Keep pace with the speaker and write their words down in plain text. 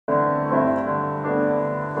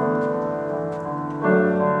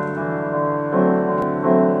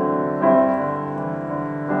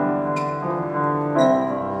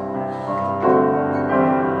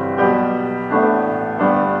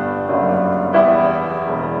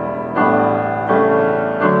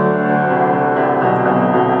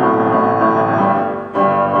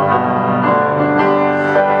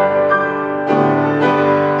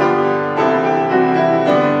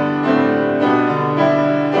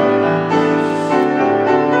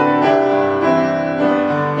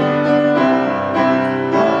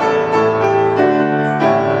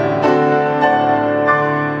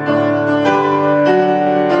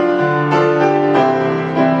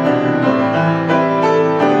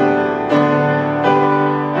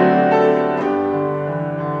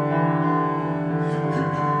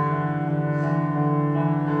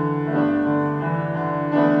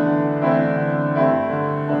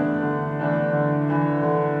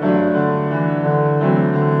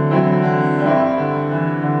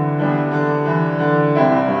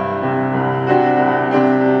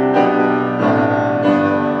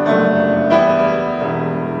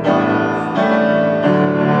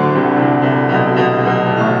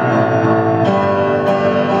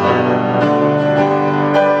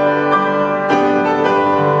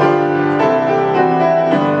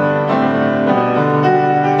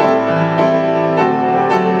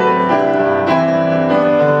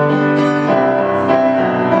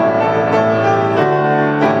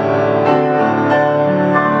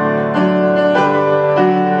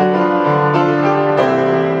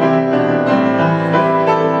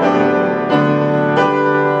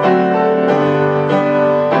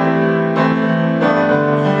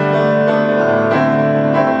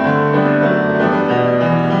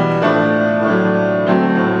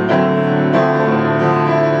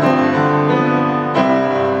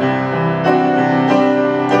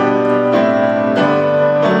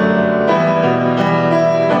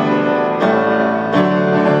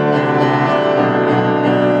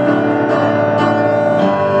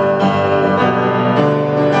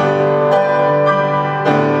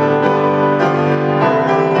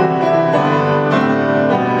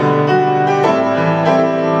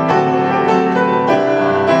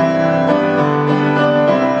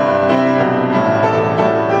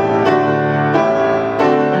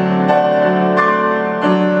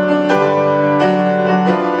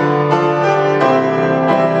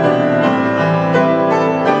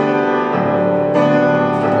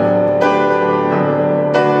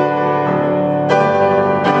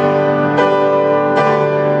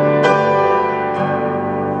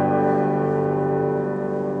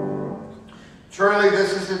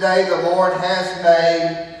day the Lord has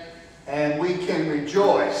made, and we can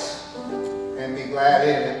rejoice and be glad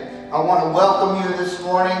in it. I want to welcome you this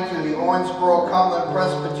morning to the Owensboro Cumberland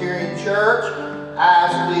Presbyterian Church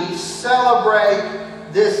as we celebrate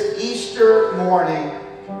this Easter morning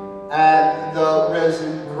at the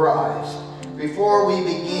risen Christ. Before we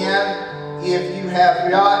begin, if you have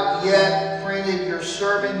not yet printed your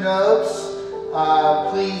sermon notes,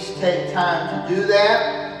 please take time to do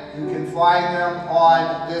that. You can find them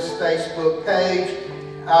on this Facebook page.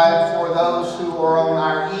 For those who are on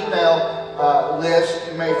our email list,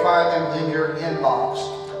 you may find them in your inbox.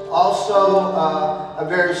 Also, a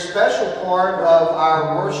very special part of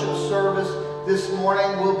our worship service this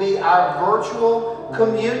morning will be our virtual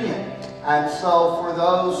communion. And so for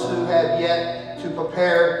those who have yet to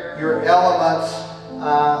prepare your elements,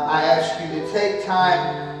 I ask you to take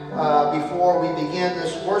time before we begin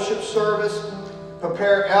this worship service.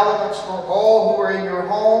 Prepare elements for all who are in your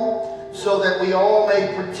home so that we all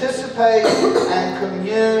may participate and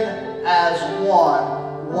commune as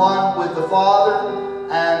one. One with the Father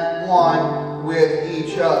and one with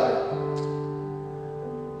each other.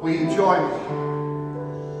 Will you join me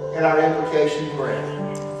in our invocation prayer?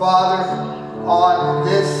 Father, on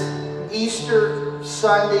this Easter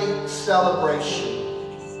Sunday celebration,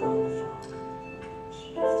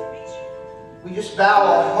 we just bow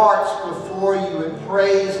our hearts before you in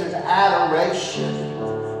praise and adoration,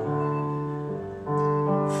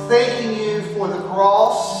 thanking you for the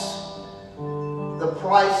cross, the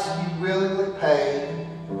price you willingly paid.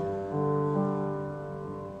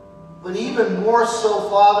 But even more so,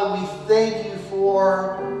 Father, we thank you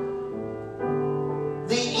for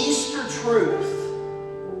the Easter truth.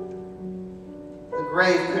 The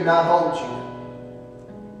grave could not hold you.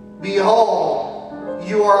 Behold,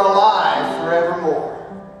 you are alive forevermore.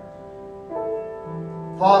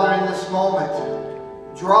 Father, in this moment,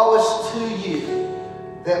 draw us to you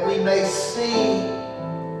that we may see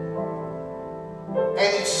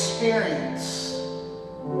and experience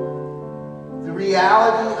the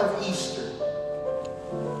reality of Easter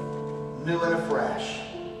new and afresh.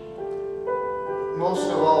 Most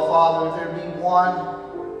of all, Father, if there be one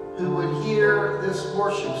who would hear this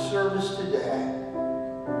worship service today,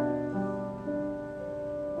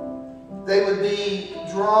 they would be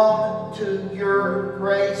drawn to your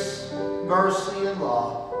grace, mercy, and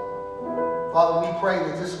love. Father, we pray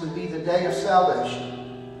that this would be the day of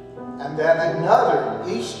salvation and that another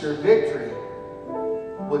Easter victory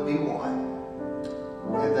would be won.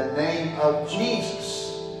 In the name of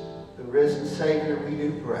Jesus, the risen Savior, we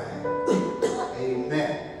do pray.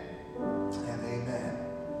 Amen and amen.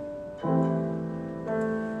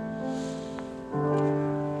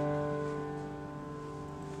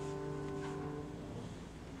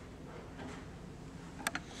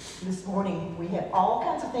 This morning, we have all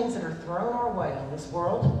kinds of things that are thrown our way in this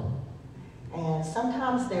world, and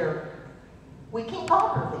sometimes we can't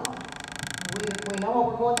conquer them. We know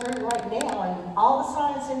what we're going through right now, and all the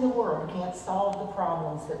science in the world can't solve the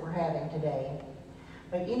problems that we're having today.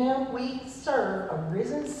 But you know, we serve a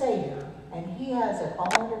risen Savior, and He has it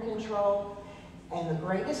all under control, and the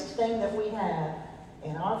greatest thing that we have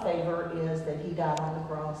in our favor is that He died on the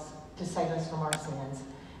cross to save us from our sins.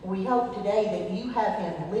 We hope today that you have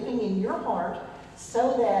Him living in your heart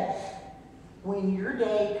so that when your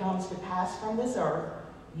day comes to pass from this earth,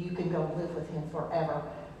 you can go live with Him forever.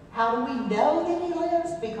 How do we know that He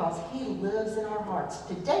lives? Because He lives in our hearts.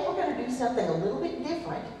 Today we're going to do something a little bit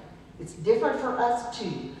different. It's different for us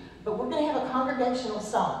too, but we're going to have a congregational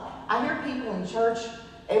song. I hear people in church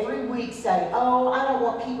every week say, "Oh, I don't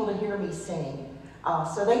want people to hear me sing."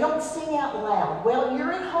 So they don't sing out loud. Well,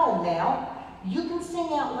 you're at home now. You can sing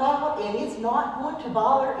out loud, and it's not going to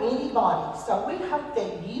bother anybody. So we hope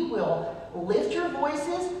that you will lift your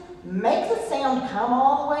voices, make the sound come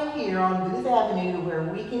all the way here on Booth Avenue where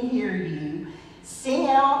we can hear you. Sing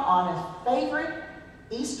out on a favorite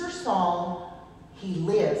Easter song, He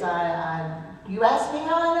Lives. You ask me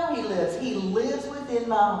how I know He lives. He lives within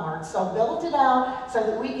my heart. So belt it out so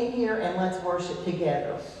that we can hear, and let's worship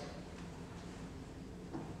together.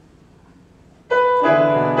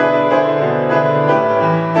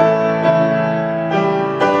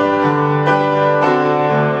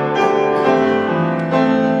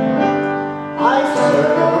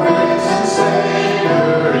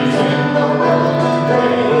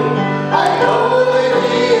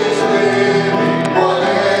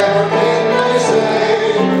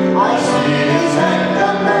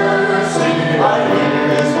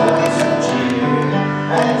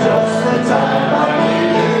 And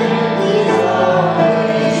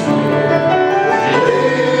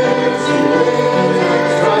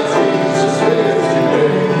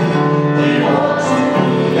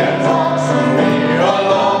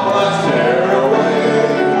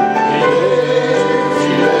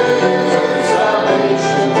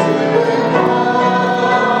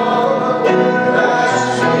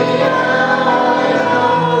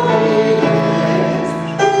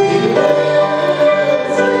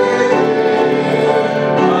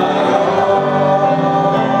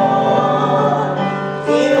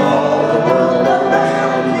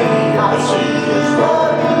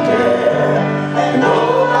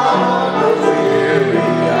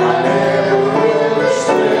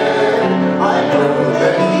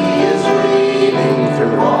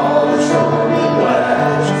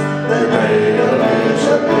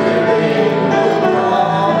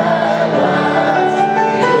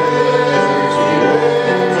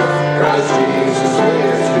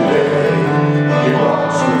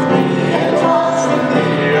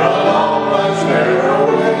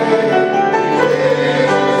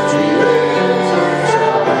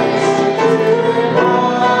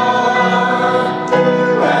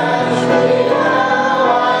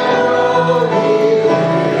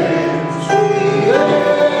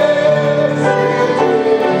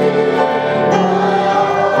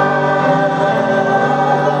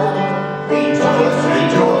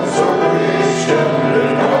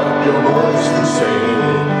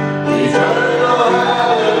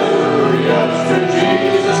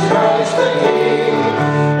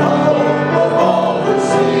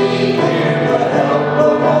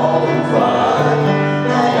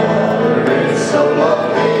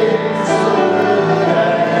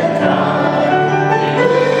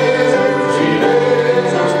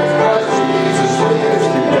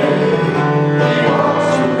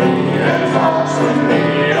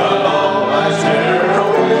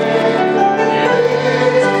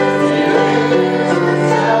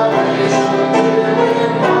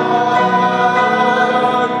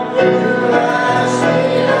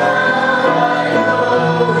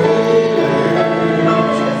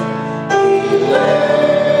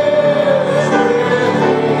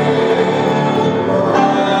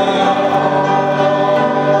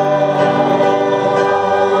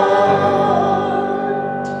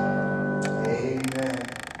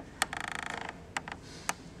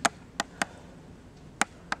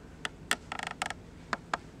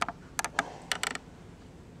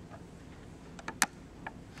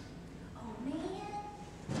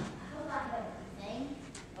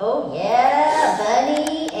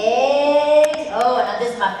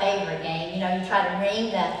favorite game. You know, you try to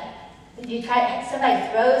ring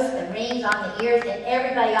somebody throws the rings on the ears, and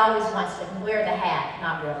everybody always wants to wear the hat.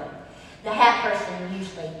 Not really. The hat person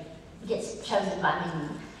usually gets chosen by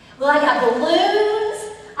me. Well, I got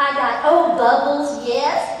balloons. I got, bubbles.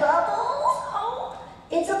 Yes, bubbles. Oh,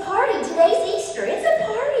 it's a party. Today's Easter. It's a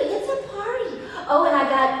party. It's a party. Oh, and I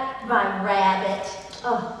got my rabbit.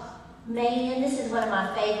 Oh, man, this is one of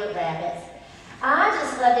my favorite rabbits. I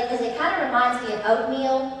just loved it because it kind of reminds me of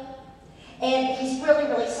oatmeal. And he's really,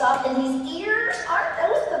 really soft. And his ears, aren't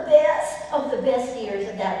those the best? Oh, the best ears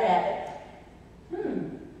of that rabbit.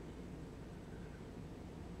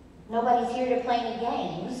 Nobody's here to play any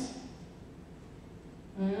games.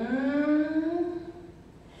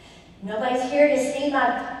 Nobody's here to see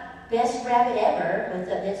my best rabbit ever with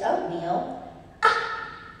this oatmeal.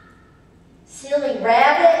 Silly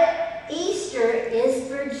rabbit, Easter is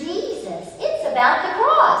for Jesus. It's about the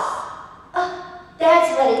cross.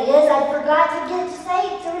 That's what it is. I forgot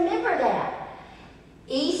to remember that.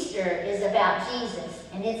 Easter is about Jesus,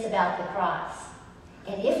 and it's about the cross.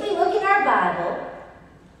 And if we look in our Bible,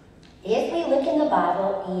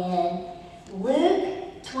 in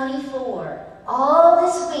Luke 24, all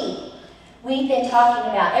this week, we've been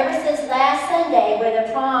talking about, ever since last Sunday when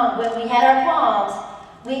we had our palms,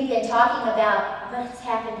 we've been talking about what's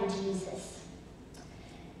happened to Jesus.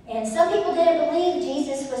 And some people didn't believe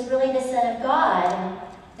Jesus was really the Son of God, and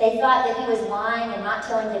they thought that he was lying and not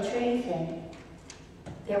telling the truth. And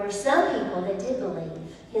there were some people that did believe,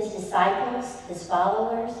 his disciples, his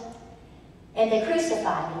followers, and they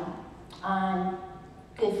crucified him on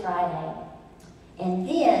Good Friday. And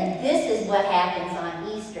then this is what happens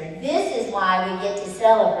on Easter. This is why we get to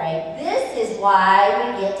celebrate. This is why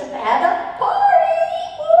we get to have a party.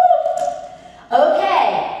 Woo!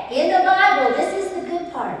 Okay, in the Bible, this is the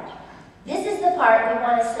good part. This is the part we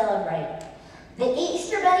want to celebrate. The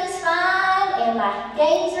Easter bunny's fine, and my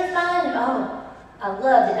games are fine, and I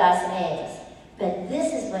love to dye some eggs. But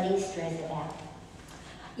this is what Easter is about.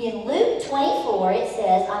 In Luke 24, it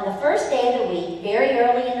says, on the first day of the week, very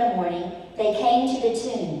early in the morning, they came to the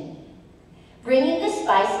tomb, bringing the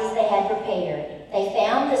spices they had prepared. They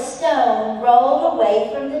found the stone rolled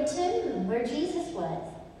away from the tomb where Jesus was.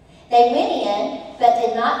 They went in, but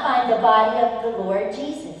did not find the body of the Lord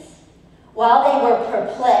Jesus. While they were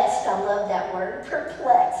perplexed, I love that word,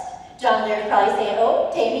 perplexed. John Lair's probably saying,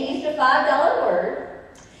 Tammy used a $5 word.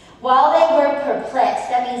 While they were perplexed,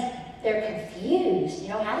 that means they're confused. You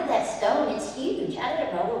know, how did that stone, it's huge, how did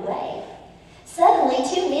it roll away? Suddenly,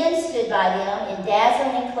 two men stood by them in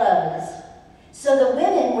dazzling clothes. So the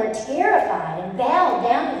women were terrified and bowed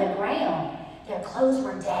down to the ground. Their clothes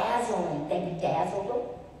were dazzling. They bedazzled them.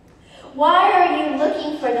 Why are you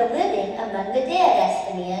looking for the living among the dead?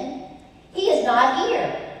 Asked the men. He is not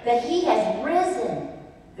here, but he has risen.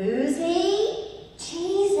 Who's he?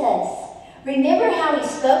 Jesus. Remember how he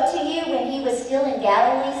spoke to you when he was still in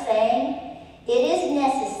Galilee, saying, it is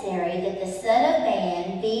necessary that the Son of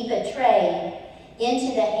Man be betrayed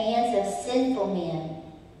into the hands of sinful men,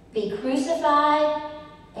 be crucified,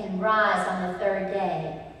 and rise on the third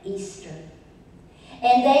day, Easter.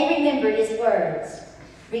 And they remembered his words.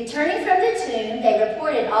 Returning from the tomb, they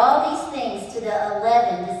reported all these things to the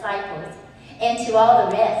 11 disciples and to all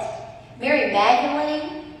the rest. Mary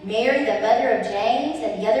Magdalene, Mary, the mother of James,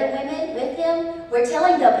 and the other women with them were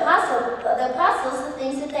telling the apostles the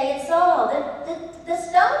things that they had saw. The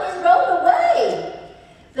stone is rolled away.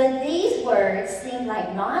 But these words seemed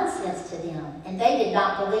like nonsense to them, and they did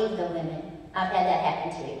not believe the women. I've had that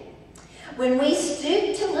happen too. When we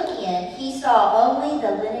stooped to look in, he saw only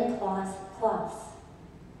the linen cloths.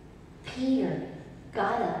 Peter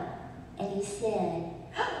got up, and he said,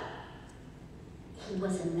 he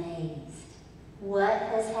was amazed. What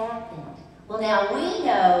has happened? Well, now we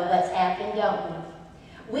know what's happened, don't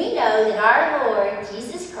we? We know that our Lord,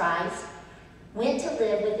 Jesus Christ, went to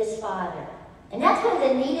live with his Father. And that's one of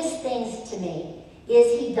the neatest things to me,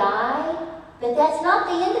 is he died, but that's not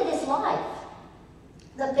the end of his life.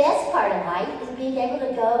 The best part of life is being able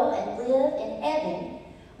to go and live in heaven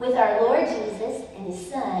with our Lord Jesus and his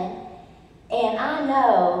Son. And I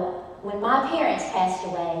know when my parents passed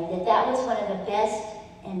away that was one of the best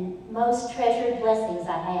and most treasured blessings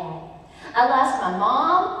I had. I lost my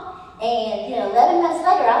mom, and 11 months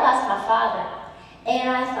later I lost my father. And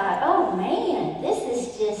I thought, oh man, this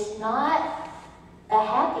is just not a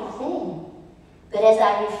happy thing. But as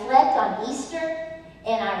I reflect on Easter,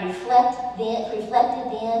 and I reflected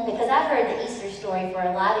then, because I've heard the Easter story for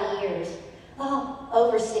a lot of years,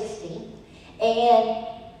 over 60, and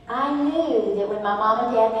I knew that when my mom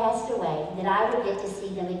and dad passed away, that I would get to see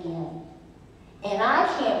them again. And I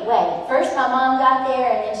can't wait. First my mom got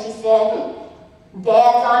there and then she said,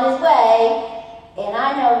 Dad's on his way. And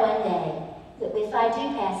I know one day that if I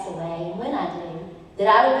do pass away, and when I do, that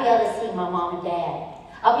I will be able to see my mom and dad.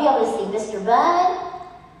 I'll be able to see Mr. Bud.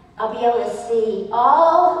 I'll be able to see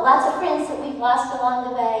lots of friends that we've lost along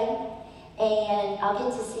the way. And I'll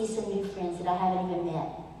get to see some new friends that I haven't even met.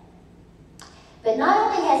 But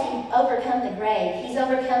not only has he overcome the grave, he's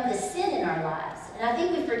overcome the sin in our lives. And I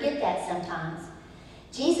think we forget that sometimes.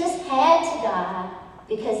 Jesus had to die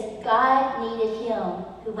because God needed him,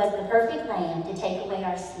 who was the perfect Lamb, to take away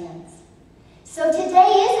our sins. So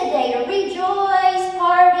today is a day to rejoice,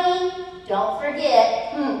 party. Don't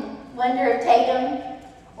forget, wonder if Tatum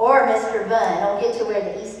or Mr. Bunn don't get to wear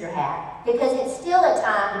the Easter hat. Because it's still a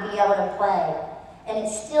time to be able to play. And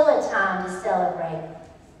it's still a time to celebrate.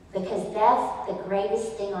 Because that's the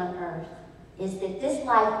greatest thing on earth, is that this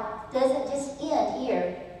life doesn't just end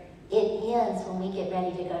here. It ends when we get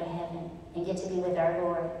ready to go to heaven and get to be with our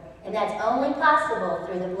Lord. And that's only possible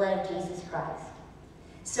through the blood of Jesus Christ.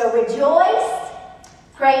 So rejoice,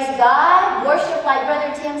 praise God, worship like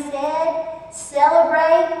Brother Tim said,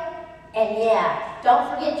 celebrate, and yeah,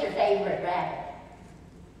 don't forget your favorite rabbit.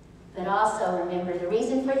 But also remember the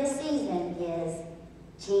reason for this season is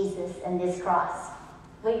Jesus and this cross.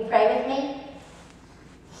 Will you pray with me?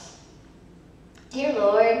 Dear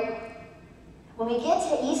Lord, when we get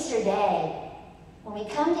to Easter Day, when we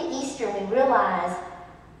come to Easter, we realize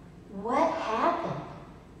what happened,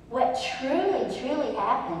 what truly, truly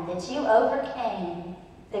happened, that you overcame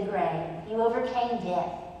the grave, you overcame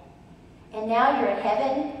death. And now you're in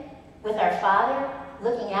heaven with our Father,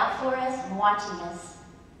 looking out for us and watching us.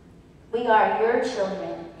 We are your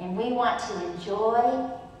children, and we want to enjoy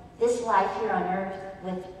this life here on earth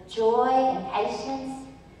with joy and patience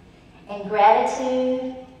and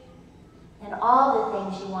gratitude and all the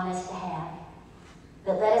things you want us to have.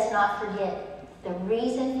 But let us not forget the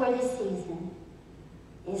reason for this season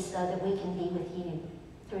is so that we can be with you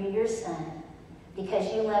through your Son,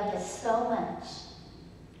 because you loved us so much.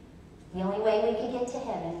 The only way we could get to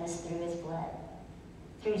heaven was through his blood.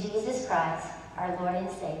 Through Jesus Christ, our Lord and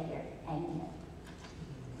Savior. Amen.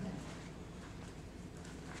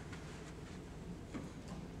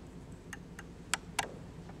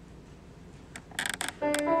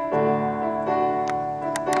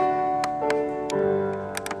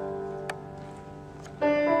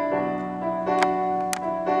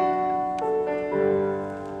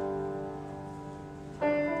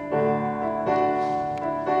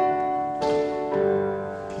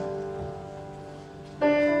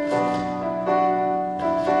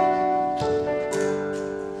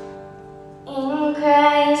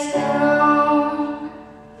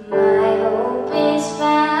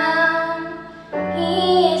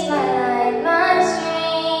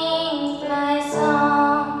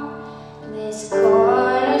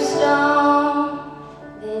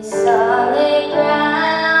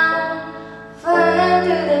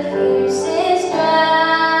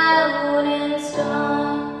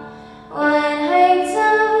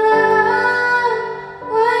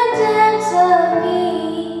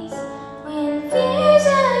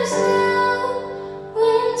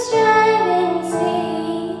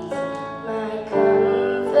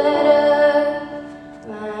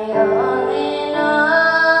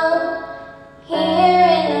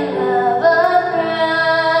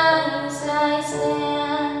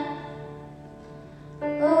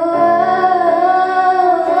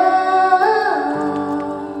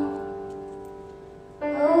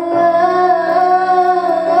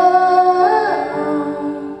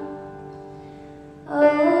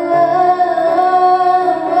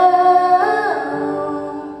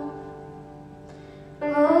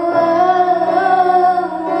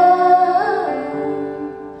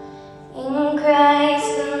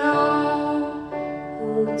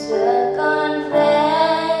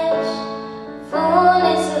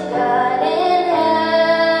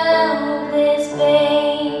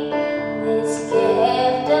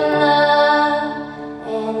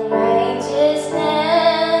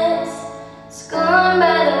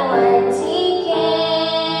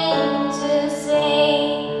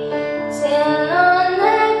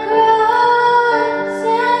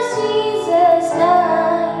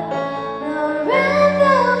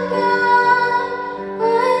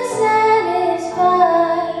 Say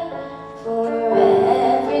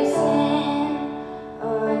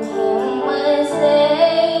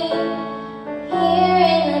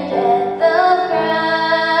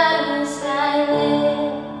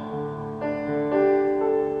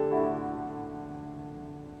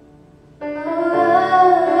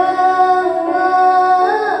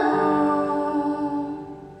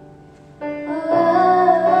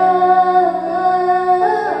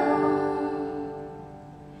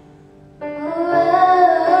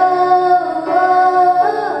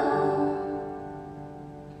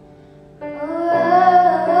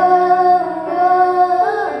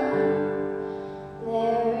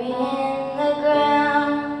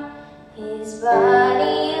His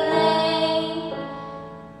body lay,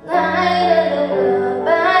 light of the world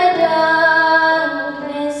by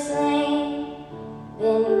darkness slain,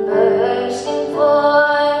 then bursting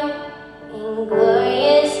forth in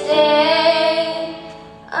glorious day,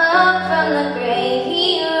 up from the grave He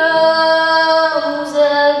rose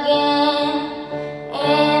again,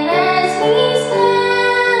 and as He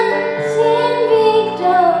stands in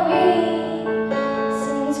victory,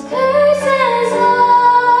 sin's curse has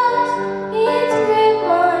lost its grip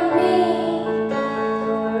on me.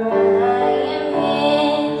 For I am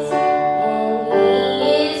His, and He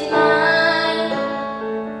is mine,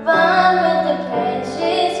 bought with the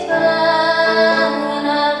precious blood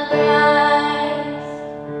of Christ.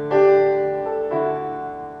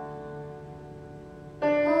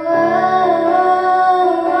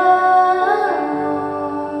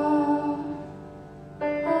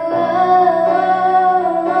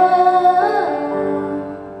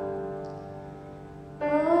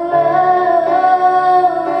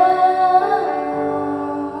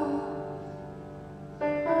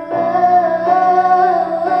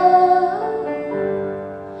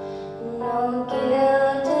 No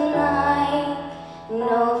guilt denied,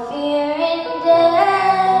 no fear in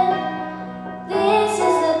death. This is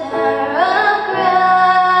the power of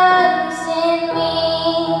Christ in me.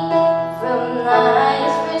 From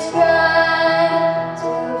life's prescribed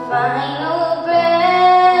to final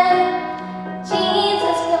breath,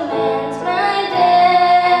 Jesus commands my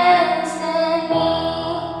destiny.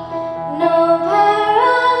 No power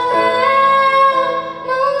of hell,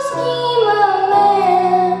 no scheme of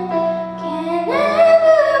man can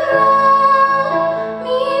ever pluck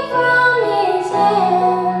me from His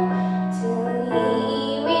hand till He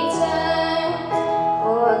returns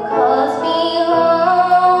or calls me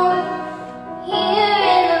home. Here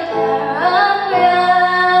in the power of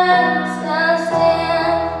Christ I'll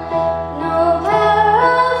stand. No power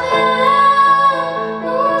of hell,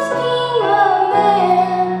 no scheme of man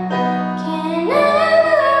can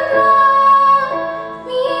ever pluck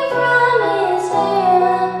me from His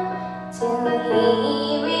hand till He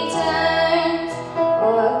returns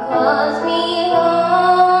or calls me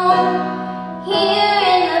home. Here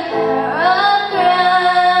in the power of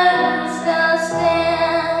Christ I'll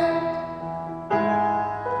stand.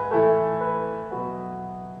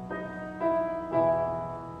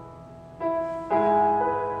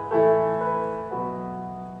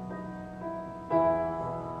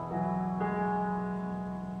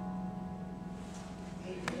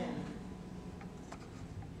 Amen.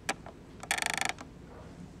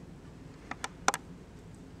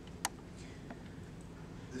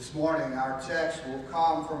 This morning, our text will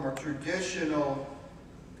come from a traditional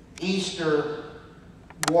Easter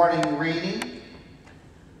morning reading,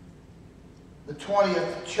 the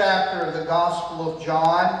 20th chapter of the Gospel of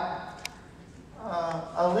John,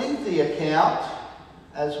 a lengthy account,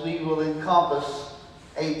 as we will encompass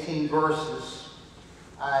 18 verses.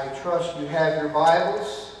 I trust you have your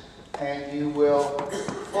Bibles, and you will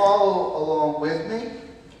follow along with me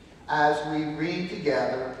as we read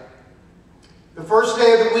together. The first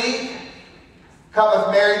day of the week cometh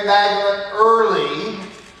Mary Magdalene early,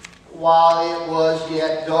 while it was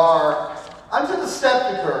yet dark, unto the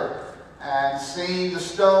sepulchre, and seeing the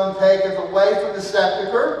stone taketh away from the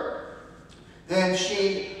sepulchre, then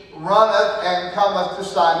she runneth and cometh to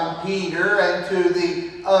Simon Peter and to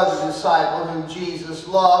the other disciple whom Jesus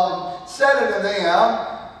loved, and said unto them,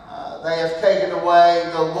 They have taken away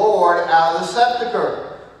the Lord out of the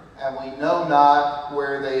sepulchre, and we know not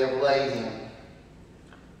where they have laid him.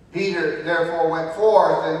 Peter therefore went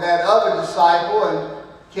forth and that other disciple and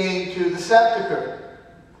came to the sepulchre.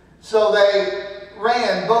 So they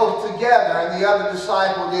ran both together, and the other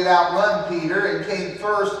disciple did outrun Peter and came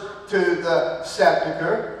first to the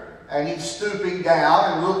sepulchre. And he, stooping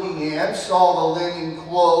down and looking in, saw the linen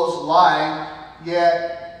clothes lying,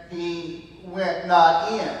 yet he went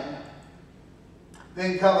not in.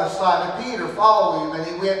 Then cometh Simon Peter following him, and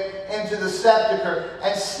he went into the sepulchre,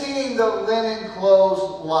 and seeing the linen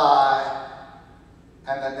clothes lie,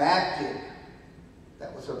 and the napkin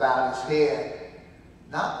that was about his head,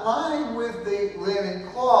 not lying with the linen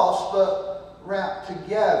cloths, but wrapped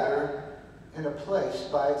together in a place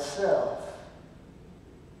by itself.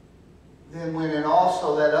 Then went in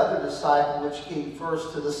also that other disciple which came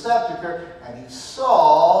first to the sepulchre, and he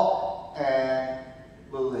saw and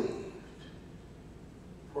believed.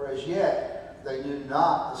 For as yet they knew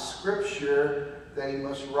not the scripture that he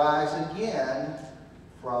must rise again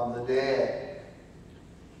from the dead.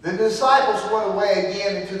 The disciples went away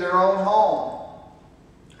again into their own home.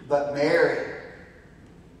 But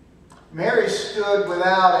Mary stood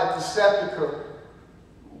without at the sepulchre,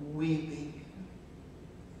 weeping.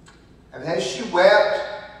 And as she wept,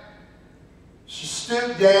 she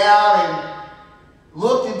stooped down and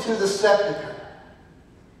looked into the sepulchre.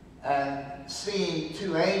 And seeing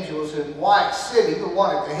two angels in white sitting, the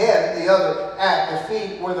one at the head and the other at the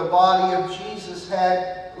feet, where the body of Jesus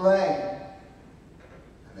had lain.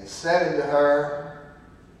 And they said unto her,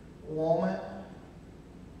 Woman,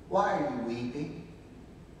 why are you weeping?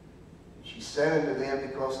 She said unto them,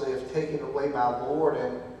 Because they have taken away my Lord,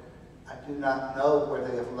 and I do not know where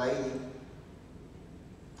they have laid him.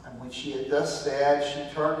 And when she had thus said,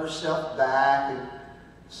 she turned herself back and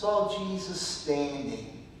saw Jesus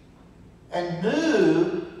standing, and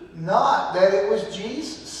knew not that it was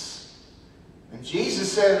Jesus. And Jesus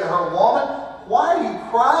said to her, Woman, why are you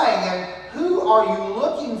crying, and who are you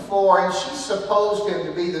looking for? And she supposed him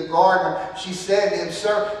to be the gardener. She said to him,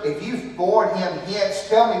 Sir, if you've borne him hence,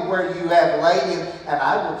 tell me where you have laid him, and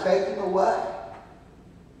I will take him away.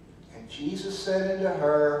 And Jesus said unto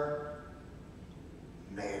her,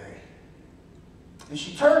 Mary. And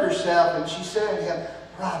she turned herself, and she said unto him,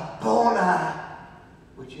 Rabboni,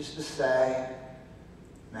 which is to say,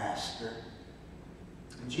 Master.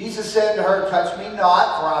 And Jesus said to her, Touch me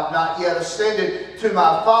not, for I have not yet ascended to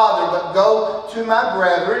my Father, but go to my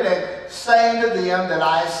brethren, and say unto them that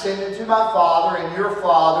I ascended to my Father and your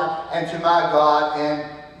Father, and to my God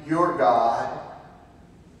and your God.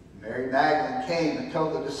 Mary Magdalene came and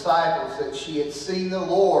told the disciples that she had seen the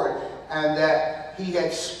Lord, and that he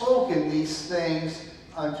had spoken these things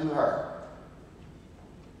unto her.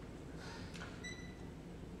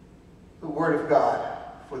 The Word of God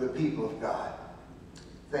for the people of God.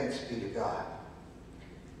 Thanks be to God.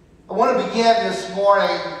 I want to begin this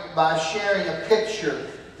morning by sharing a picture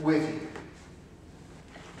with you.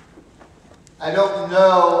 I don't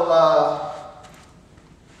know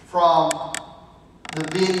from the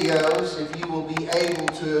videos if you will be able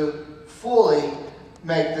to fully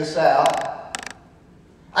make this out.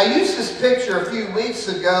 I used this picture a few weeks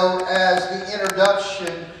ago as the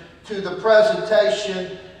introduction to the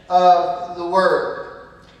presentation of the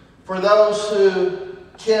Word. For those who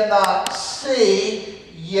cannot see,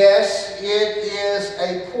 yes, it is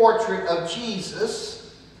a portrait of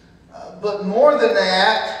Jesus, but more than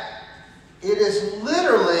that, it is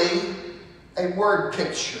literally a word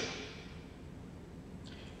picture.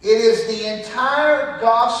 It is the entire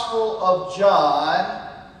Gospel of John,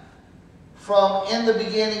 from in the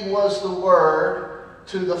beginning was the Word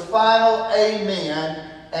to the final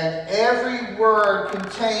Amen, and every word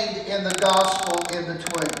contained in the Gospel in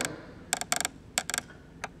between.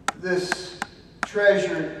 This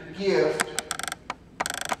treasured gift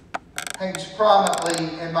hangs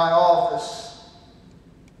prominently in my office.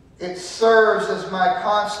 It serves as my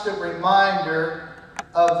constant reminder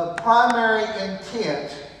of the primary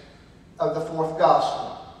intent of the fourth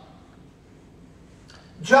Gospel.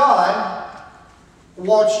 John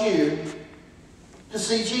wants you to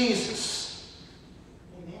see Jesus.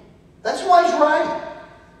 Amen. That's why he's writing.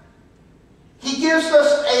 He gives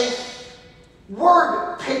us a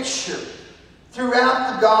word picture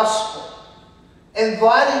throughout the Gospel,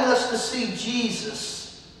 inviting us to see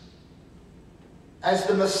Jesus as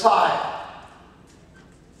the Messiah,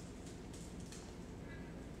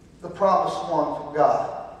 the promised one from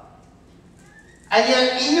God. And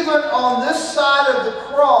yet, even on this side of the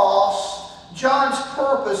cross, John's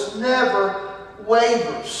purpose never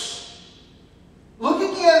wavers. Look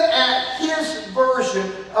again at his version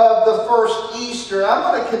of the first Easter. I'm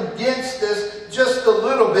going to condense this just a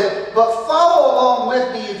little bit, but follow along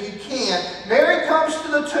with me if you can. Mary comes to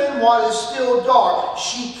the tomb while it is still dark.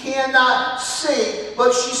 She cannot see,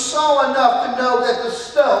 but she saw enough to know that the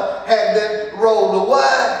stone had been rolled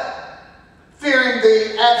away. Fearing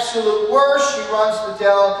the absolute worst, she runs to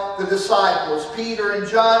tell the disciples. Peter and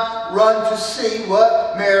John run to see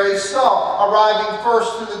what Mary saw. Arriving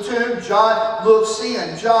first to the tomb, John looks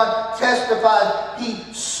in. John testifies he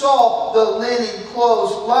saw the linen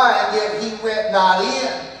clothes lying, yet he went not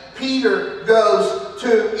in. Peter goes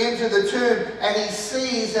into the tomb, and he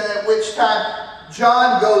sees, and at which time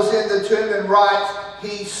John goes in the tomb and writes,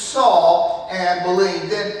 he saw and believed.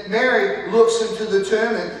 Then Mary looks into the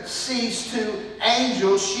tomb and sees two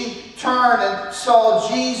angels. She turned and saw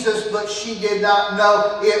Jesus, but she did not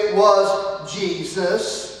know it was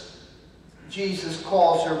Jesus. Jesus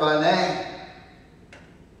calls her by name.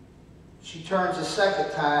 She turns a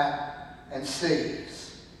second time and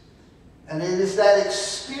sees. And it is that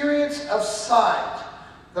experience of sight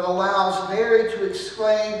that allows Mary to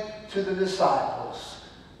exclaim to the disciples,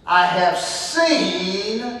 I have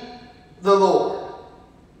seen the Lord.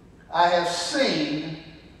 I have seen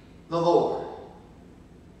the Lord.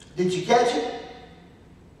 Did you catch it?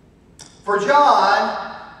 For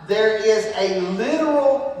John, there is a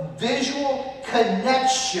literal visual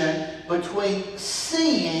connection between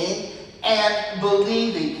seeing and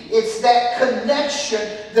believing. It's that connection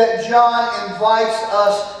that John invites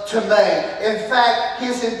us to make. In fact,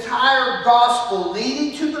 his entire gospel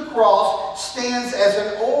leading to the cross stands as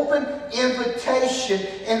an open invitation,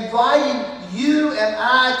 inviting you and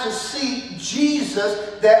I to see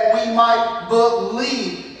Jesus, that we might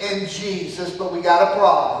believe in Jesus. But we got a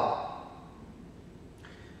problem.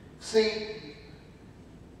 See,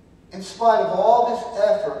 in spite of all his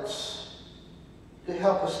efforts to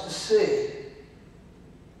help us to see,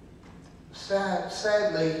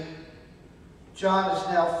 sadly, John is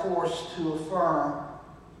now forced to affirm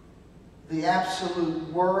the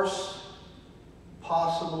absolute worst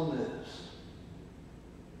possible news.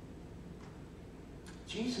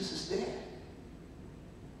 Jesus is dead.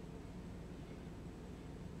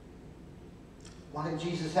 Why did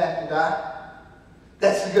Jesus have to die?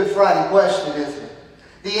 That's the Good Friday question, isn't it?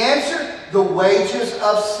 The answer, the wages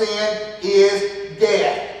of sin is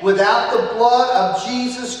death. Without the blood of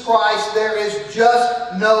Jesus Christ, there is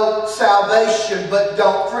just no salvation. But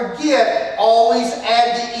don't forget, always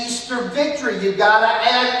add the Easter victory. You've got to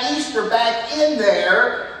add Easter back in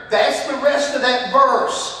there. That's the rest of that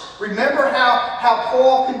verse. Remember how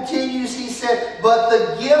Paul continues? He said, but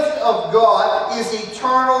the gift of God is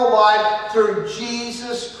eternal life through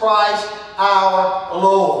Jesus Christ our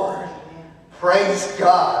Lord. Praise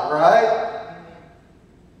God, right?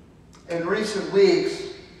 In recent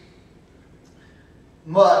weeks,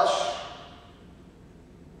 much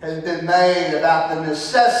has been made about the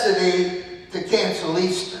necessity to cancel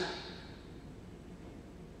Easter.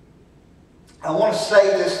 I want to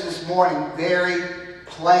say this morning very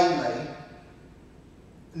plainly.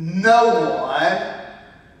 No one,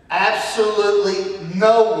 absolutely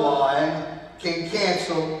no one, can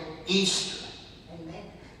cancel Easter.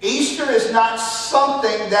 Easter is not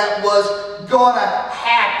something that was going to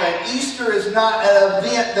happen. Easter is not an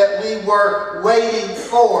event that we were waiting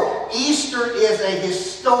for. Easter is a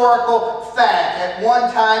historical fact. At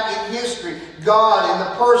one time in history, God, in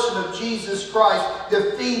the person of Jesus Christ,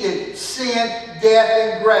 defeated sin, death,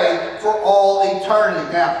 and grave for all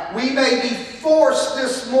eternity. Now, we may be forced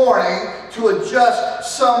this morning to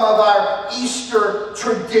adjust some of our Easter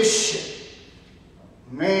tradition.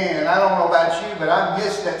 Man, I don't know about you, but I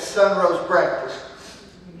missed that sunrose breakfast.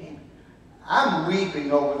 I'm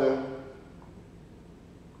weeping over the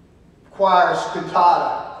choir's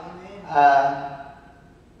cantata.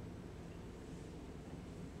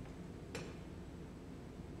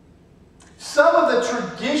 Some of the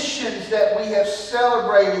traditions that we have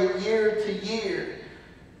celebrated year to year,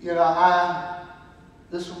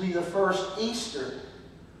 this will be the first Easter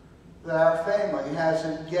that our family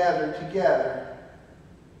hasn't gathered together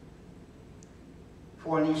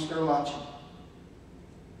for an Easter luncheon.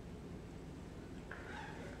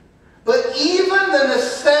 But even the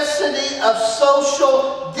necessity of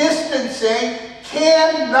social distancing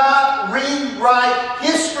cannot rewrite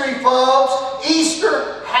history, folks.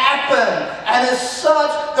 Easter happened. And as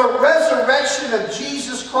such, the resurrection of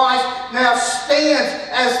Jesus Christ now stands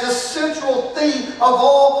as the central theme of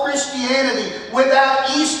all Christianity. Without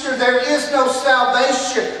Easter, there is no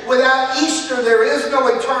salvation. Without Easter, there is no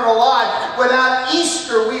eternal life. Without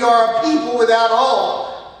Easter, we are a people without hope.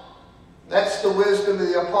 That's the wisdom of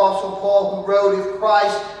the Apostle Paul, who wrote, if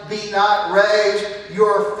Christ be not raised,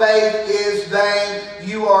 your faith is vain.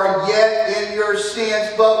 You are yet in your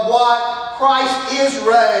sins. But what? Christ is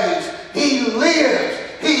raised. He lives.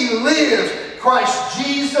 He lives. Christ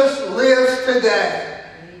Jesus lives today.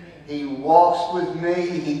 He walks with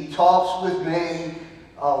me. He talks with me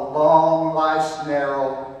along life's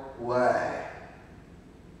narrow way.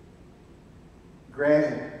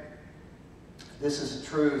 Granted, this is a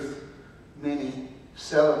truth many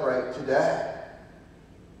celebrate today.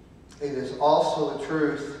 It is also a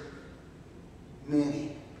truth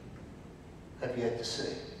many have yet to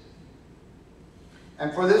see.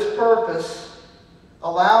 And for this purpose,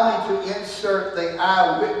 allow me to insert the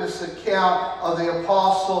eyewitness account of the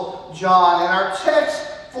Apostle John. In our text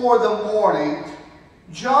for the morning,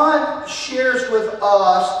 John shares with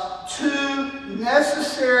us two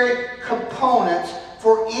necessary components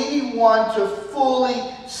for anyone to fully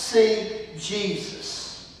see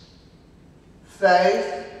Jesus: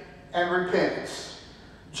 faith and repentance.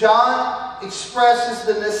 John expresses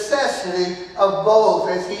the necessity of both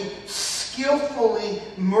as he skillfully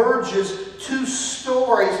merges two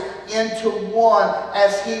stories into one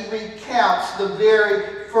as he recounts the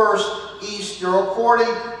very first Easter.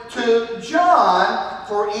 According to John,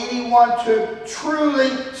 for anyone to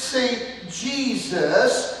truly see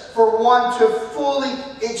Jesus, for one to fully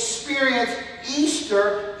experience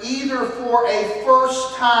Easter, either for a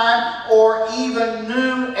first time or even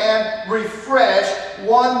new and refreshed,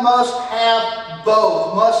 one must have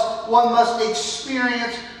both. One must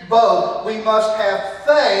experience both. We must have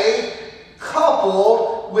faith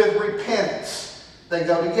coupled with repentance. They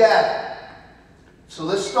go together. So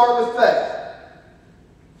let's start with faith.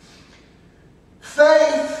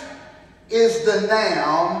 Faith is the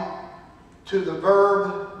noun to the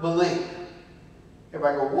verb believe.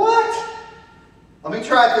 Everybody go, what? Let me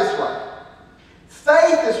try it this way.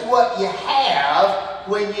 Faith is what you have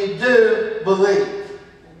when you do believe.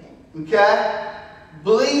 Okay?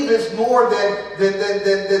 Believe is more than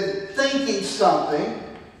thinking something.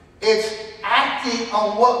 It's acting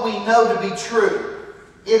on what we know to be true.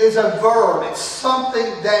 It is a verb. It's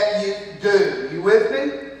something that you do. You with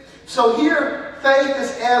me? So here, faith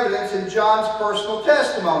is evidence in John's personal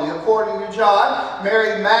testimony. According to John,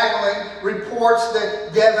 Mary Magdalene reports the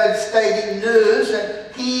devastating news,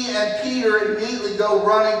 and he and Peter immediately go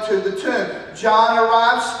running to the tomb. John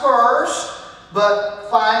arrives first, but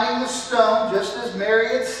finding the stone, just as Mary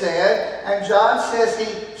had said, and John says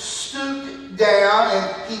he stooped down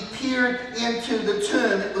and he peered into the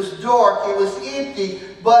tomb. It was dark, it was empty,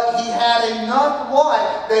 but he had enough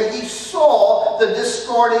light that he saw the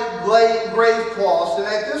discarded grave cloths. And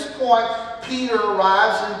at this point, Peter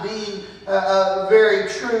arrives, and being very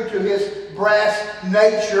true to his brass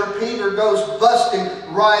nature, Peter goes busting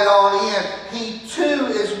right on in. He too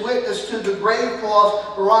is witness to the grave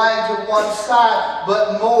cloths lying to one side,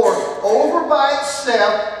 but more, over by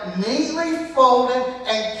itself, neatly folded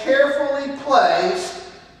and carefully placed,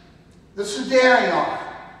 the sudarion.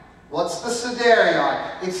 What's the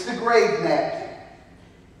sudarion? It's the grave napkin.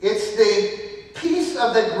 It's the piece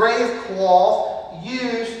of the grave cloth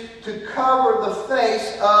used to cover the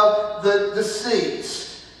face of the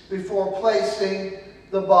deceased before placing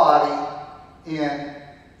the body in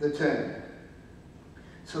the tomb.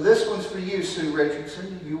 So this one's for you, Sue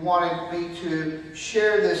Richardson. You wanted me to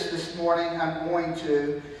share this morning. I'm going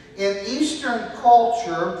to. In Eastern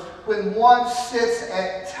culture, when one sits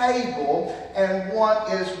at table and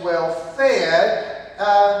one is well fed,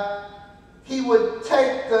 he would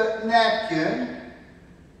take the napkin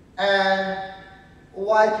and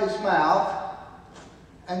wipe his mouth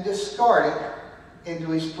and discard it into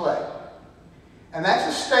his plate. And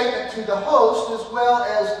that's a statement to the host as well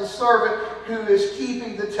as the servant who is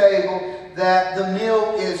keeping the table that the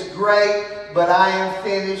meal is great, but I am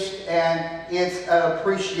finished, and it's an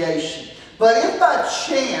appreciation. But if by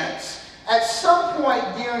chance, at some point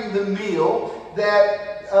during the meal, that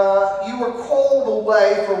you were called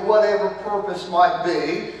away for whatever purpose might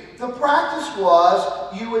be, the practice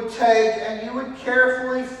was you would take and you would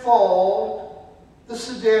carefully fold the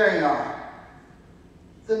sudarion,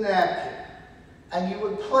 the napkin, and you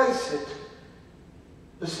would place it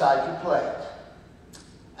beside your plate.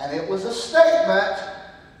 And it was a statement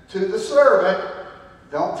to the servant,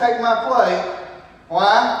 don't take my plate.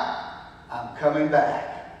 Why? I'm coming back.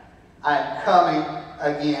 I'm coming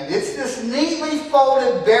again. It's this neatly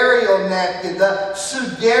folded burial napkin, the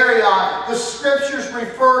sudarion, the scriptures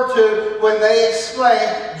refer to when they exclaim,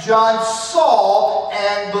 John saw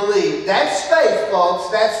and believed. That's faith, folks.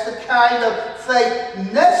 That's the kind of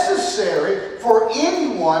faith necessary for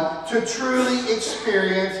anyone to truly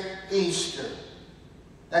experience Easter.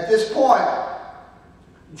 At this point,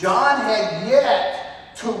 John had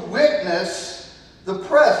yet to witness the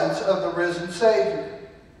presence of the risen Savior.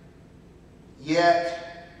 Yet,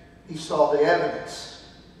 he saw the evidence.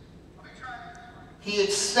 He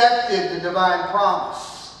accepted the divine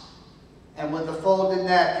promise. And with the folded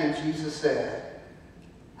napkin, Jesus said,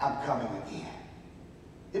 I'm coming again.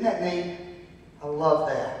 Isn't that neat? I love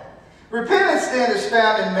that. Repentance then is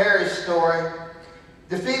found in Mary's story.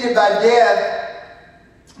 Defeated by death,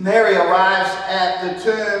 Mary arrives at the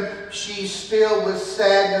tomb. She's filled with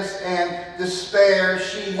sadness and despair.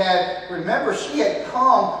 She had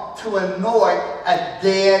come to anoint a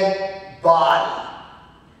dead body.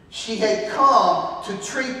 She had come to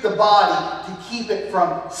treat the body to keep it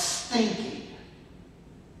from stinking.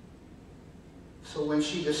 So when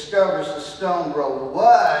she discovers the stone rolled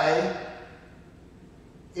away,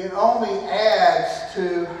 it only adds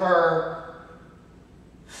to her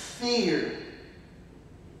fear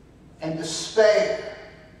and despair.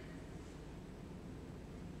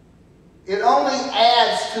 It only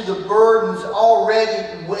adds to the burdens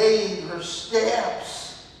already weighing her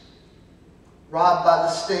steps. Robbed by the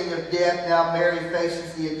sting of death, now Mary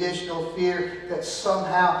faces the additional fear that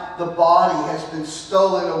somehow the body has been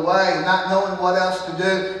stolen away. Not knowing what else to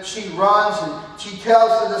do, she runs and she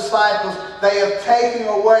tells the disciples, "They have taken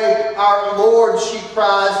away our Lord," she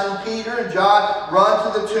cries. And Peter and John run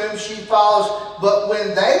to the tomb. She follows. But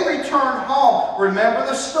when they return home, remember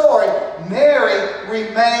the story, Mary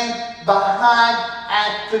remained behind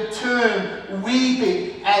at the tomb,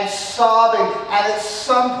 weeping and sobbing. And at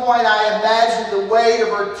some point, I imagine the weight of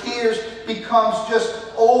her tears becomes just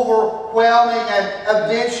overwhelming, and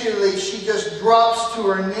eventually she just drops to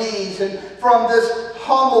her knees. And from this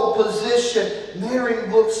humble position, Mary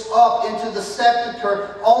looks up into the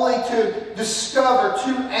sepulchre only to discover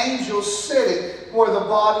two angels sitting where the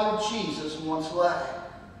body of Jesus once lay.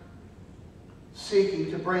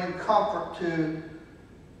 Seeking to bring comfort to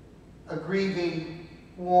a grieving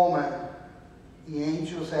woman, the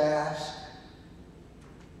angels ask,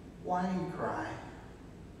 "Why are you crying?"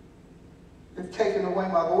 "They've taken away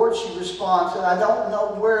my Lord," she responds, "and I don't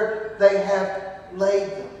know where they have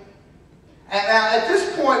laid them." And now at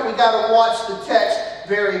this point we got to watch the text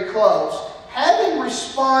very close. Having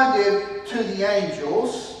responded to the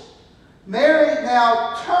angels, Mary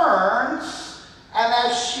now turns, and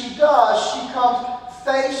as she does, she comes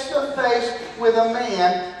face to face with a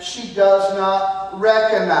man she does not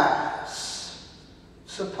recognize,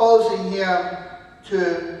 supposing him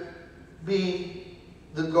to be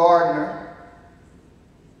the gardener,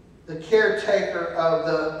 the caretaker of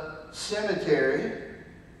the cemetery.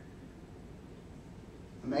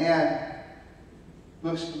 The man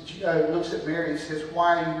looks at Mary and says,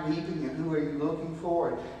 "Why are you weeping, and who are you looking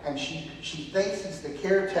for?" And she thinks he's the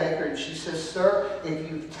caretaker, and she says, "Sir, if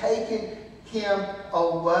you've taken him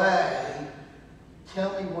away, tell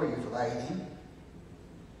me where you've laid him."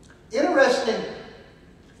 Interesting,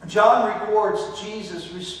 John records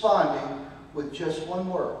Jesus responding with just one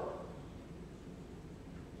word.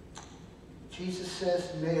 Jesus says,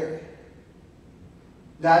 "Mary."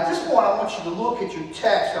 Now at this point I want you to look at your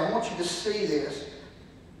text. I want you to see this.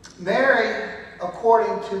 Mary,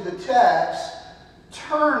 according to the text,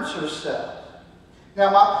 turns herself. Now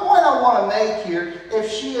my point I want to make here, if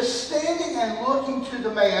she is standing and looking to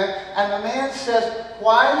the man, and the man says,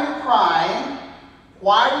 "Why are you crying?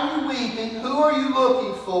 Why are you weeping? Who are you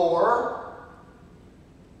looking for?"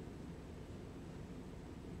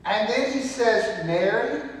 And then he says,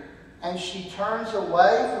 "Mary," and she turns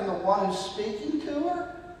away from the one who's speaking to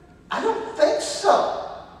her? I don't think so.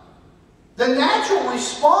 The natural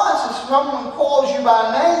response is someone calls you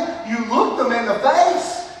by name, you look them in the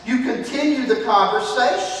face, you continue the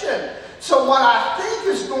conversation. So what I think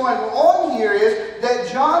is going on here is that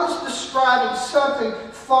John is describing something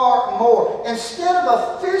far more. Instead of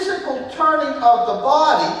a physical turning of the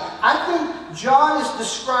body, I think John is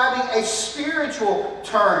describing a spiritual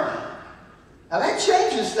turning. Now that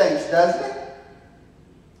changes things, doesn't it?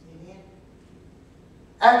 Amen.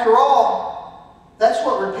 After all, that's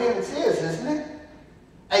what repentance is, isn't it?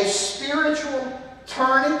 A spiritual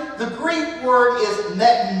turning. The Greek word is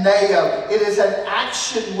metanoeo. It is an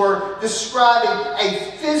action word describing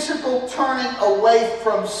a physical turning away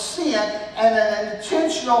from sin and an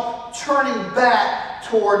intentional turning back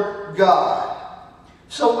toward God.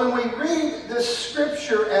 So when we read this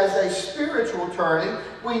scripture as a spiritual turning,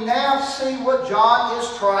 we now see what John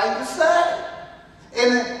is trying to say.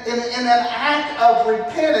 In an act of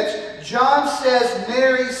repentance, John says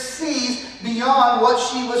Mary sees beyond what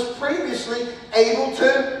she was previously able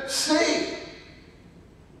to see,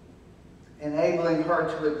 enabling her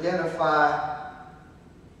to identify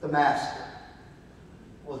the Master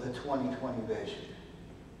with a 20/20 vision.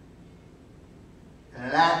 In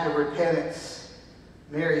an act of repentance,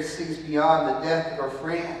 Mary sees beyond the death of her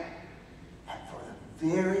friend, and for the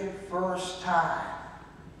very first time,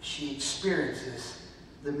 she experiences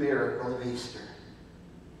the miracle of Easter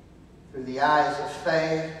through the eyes of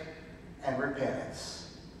faith and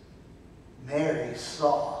repentance. Mary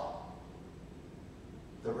saw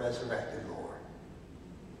the resurrected Lord.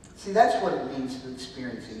 See, that's what it means to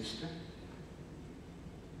experience Easter.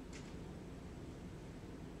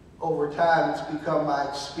 Over time, it's become my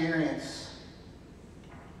experience.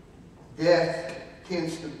 Death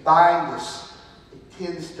tends to bind us. It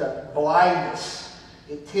tends to blind us.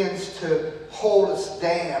 It tends to hold us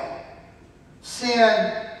down.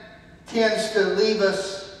 Sin tends to leave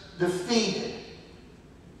us defeated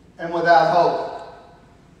and without hope.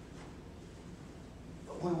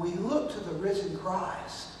 But when we look to the risen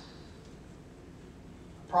Christ,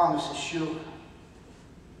 the promise is sure.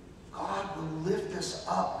 God will lift us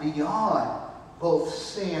up beyond both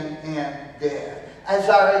sin and death. as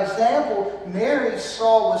our example, Mary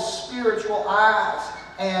saw with spiritual eyes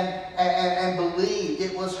and believed.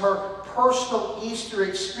 It was her personal Easter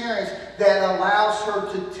experience that allows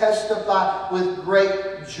her to testify with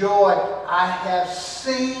great joy, I have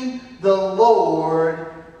seen the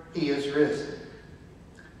Lord, He is risen.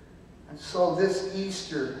 And so this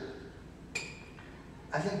Easter,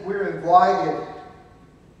 I think we're invited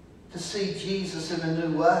to see Jesus in a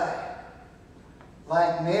new way.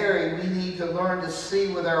 Like Mary, we need to learn to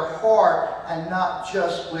see with our heart and not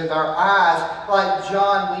just with our eyes. Like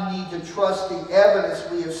John, we need to trust the evidence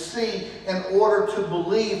we have seen in order to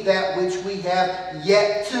believe that which we have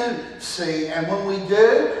yet to see. And when we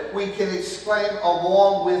do, we can exclaim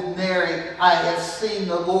along with Mary, I have seen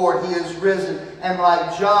the Lord, He is risen. And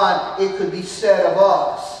like John, it could be said of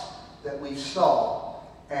us that we saw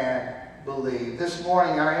and believed. This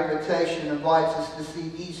morning, our invitation invites us to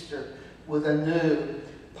see Easter with a new,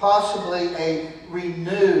 possibly a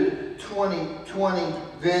renewed 2020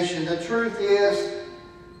 vision. The truth is,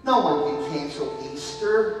 no one can cancel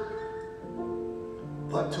Easter,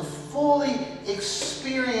 but to fully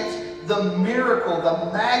experience the miracle,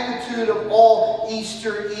 the magnitude of all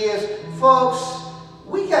Easter is, folks,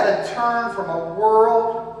 we got to turn from a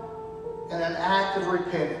world in an act of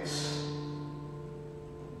repentance.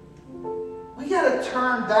 We got to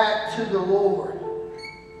turn back to the Lord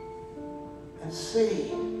and see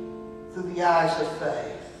through the eyes of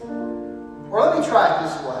faith. Or let me try it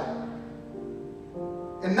this way.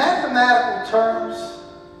 In mathematical terms,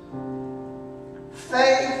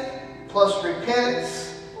 faith plus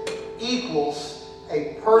repentance equals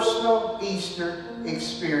a personal Easter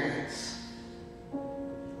experience,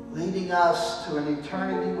 leading us to an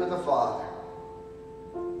eternity with the Father.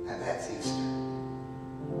 And that's Easter.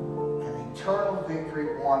 An eternal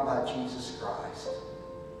victory won by Jesus Christ,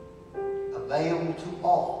 available to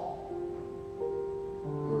all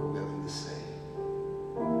who are willing to see.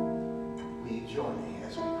 Will you join me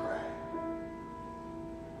as we pray?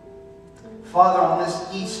 Father, on this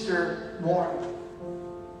Easter morning,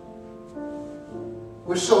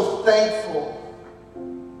 we're so thankful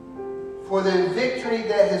for the victory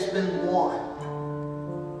that has been won.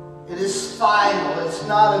 It is final. It's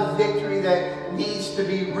not a victory that needs to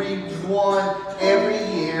be re-won every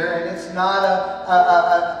year, and it's not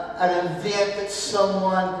an event that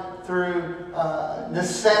someone through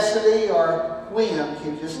necessity or whim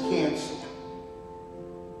can just cancel.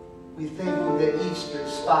 We think that Easter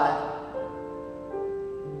is final.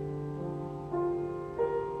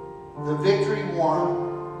 The victory won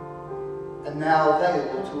and now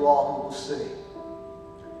available to all who will see.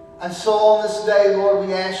 And so on this day, Lord,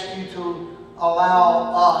 we ask you to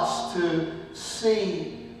allow us to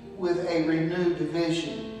see with a renewed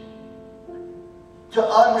vision, to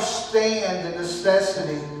understand the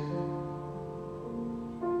necessity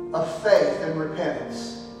of faith and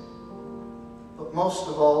repentance. But most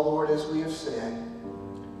of all, Lord, as we have said,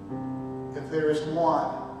 if there is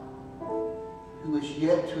one who is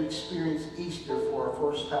yet to experience Easter for a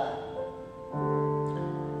first time,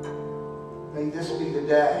 may this be the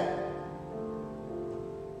day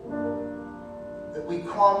that we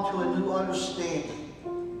come to a new understanding,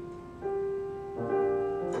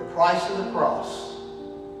 the price of the cross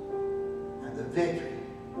and the victory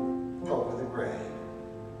over the grave.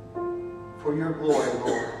 For your glory,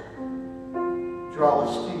 Lord, draw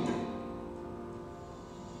us to you.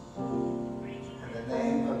 In the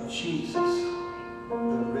name of Jesus,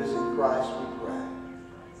 the risen Christ, we pray.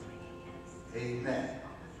 Amen.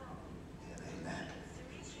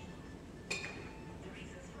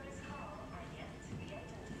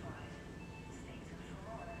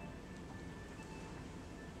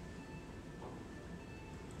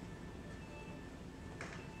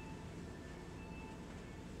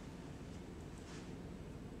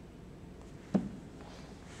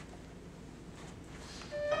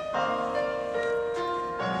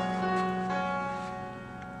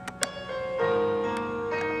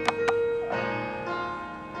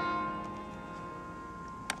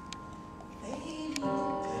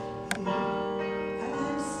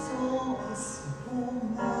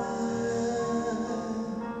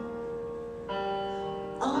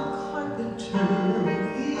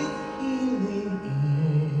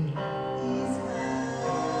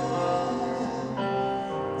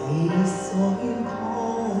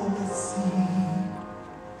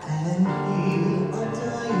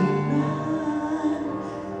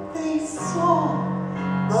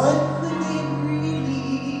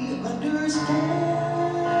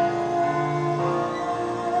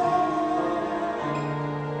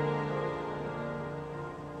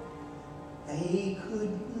 They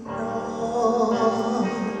could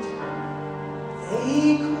not, they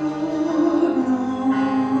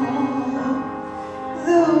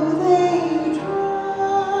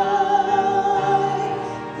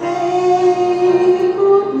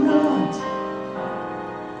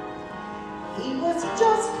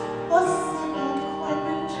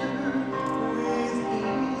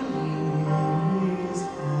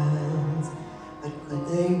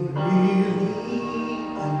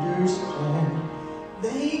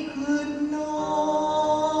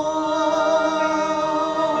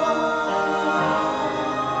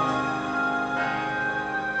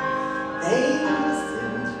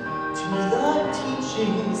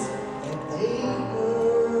teachings that they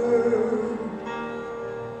heard.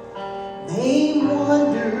 They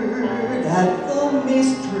wondered at the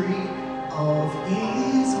mystery of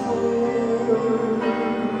His word.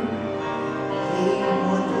 They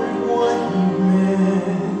wondered what He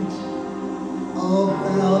meant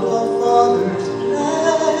about a Father's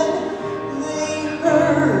plan. They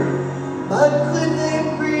heard, but could they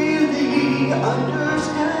really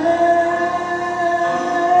understand?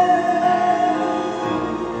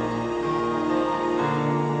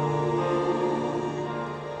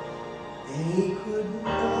 They could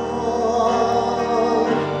not.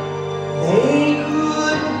 They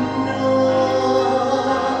could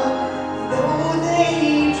not, though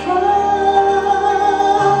they tried.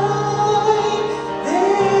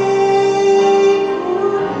 They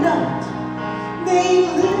could not. They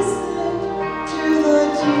listened to the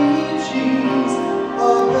teachings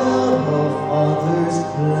about a Father's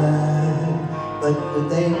plan, but could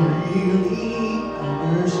they really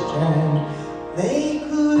understand? They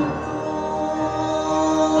could not.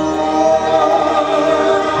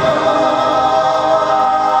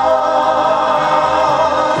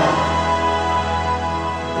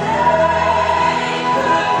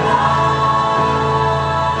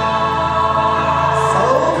 So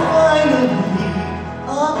finally,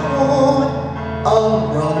 upon a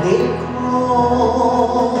rugged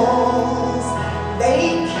cross, they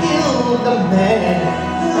killed a man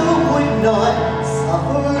who would not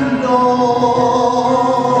suffer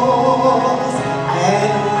loss.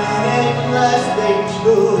 And when at last they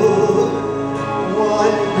took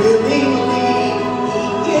what willingly He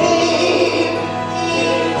gave, He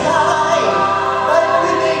died, but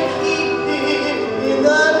could they keep Him in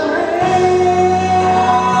the grave?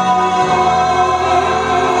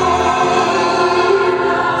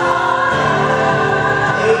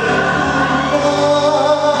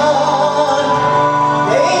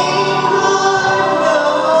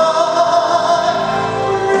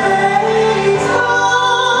 They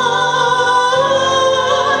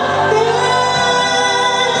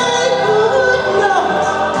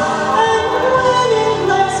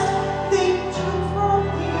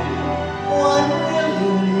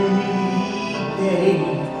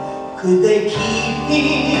could they keep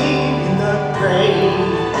Him in the grave?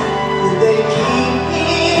 Could they keep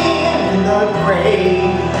Him in the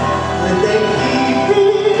grave? Could they keep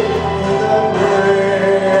Him in the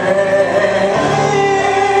grave?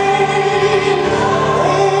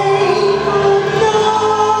 They could not.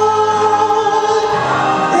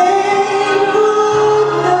 They could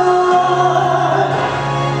not.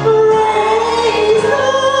 Praise God.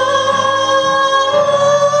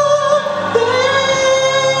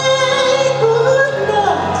 They could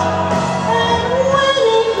not. And when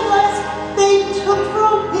at last they took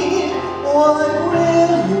from Him what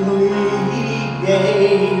willingly He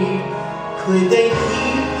gave, could they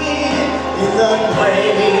keep Him in the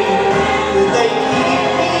grave? Could they keep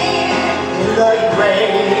Him in the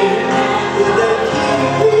grave? Could they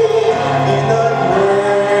keep Him in the grave?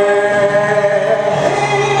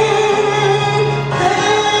 They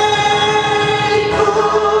could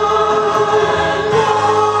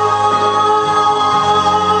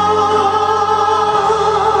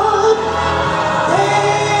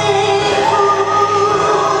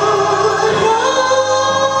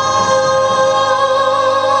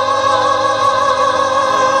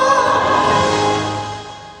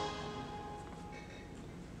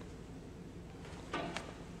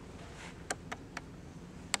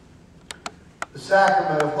The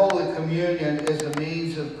sacrament of Holy Communion is a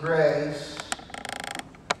means of grace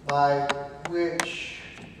by which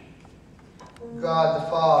God the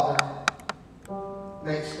Father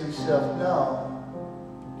makes Himself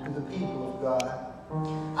known to the people of God.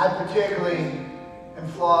 I particularly am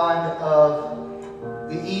fond of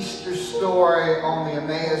the Easter story on the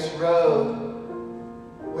Emmaus Road,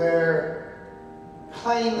 where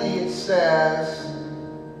plainly it says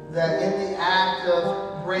that in the act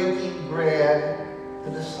of breaking bread,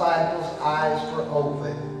 the disciples' eyes were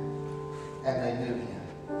open and they knew Him.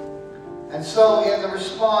 And so in the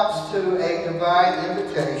response to a divine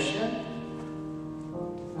invitation,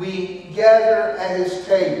 we gather at His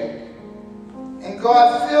table. And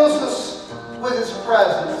God fills us with His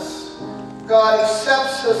presence. God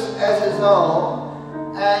accepts us as His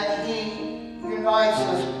own, and He unites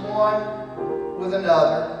us one with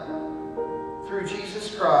another through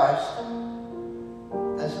Jesus Christ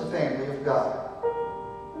as the family of God.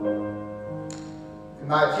 In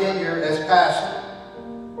my tenure as pastor,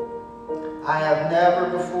 I have never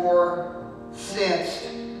before sensed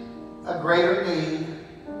a greater need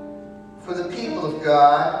for the people of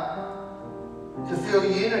God to feel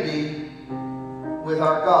unity with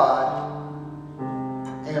our God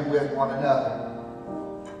and with one another.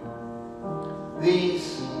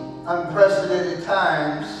 These unprecedented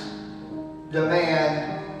times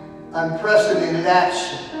demand unprecedented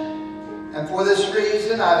action. And for this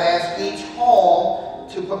reason, I've asked each home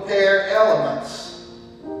to prepare elements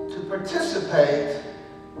to participate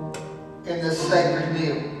in this sacred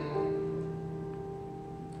meal.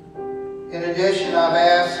 In addition, I've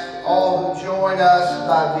asked all who join us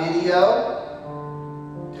by video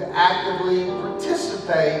to actively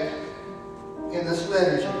participate in this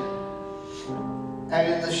liturgy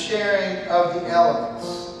and in the sharing of the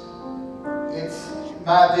elements. It's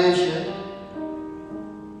my vision,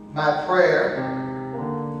 my prayer,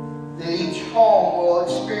 that each home will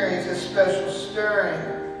experience a special stirring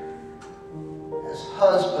as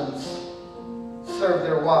husbands serve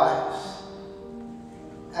their wives,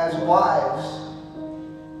 as wives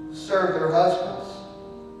serve their husbands,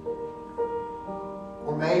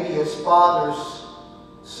 or maybe as fathers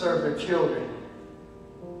serve their children,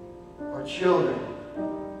 or children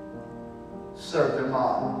serve their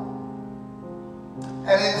mom.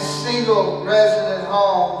 And in single resident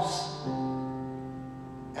homes,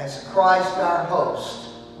 as Christ our host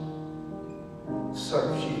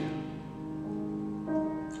serves you.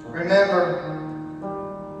 Remember,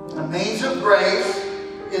 a means of grace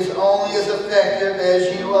is only as effective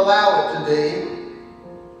as you allow it to be.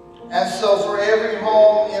 And so for every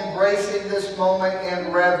home embracing this moment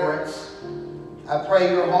in reverence, I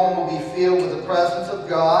pray your home will be filled with the presence of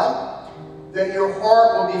God, that your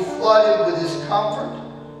heart will be flooded with His comfort.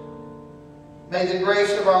 May the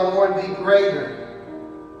grace of our Lord be greater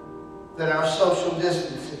than our social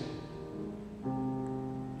distancing,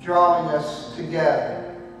 drawing us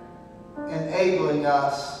together, enabling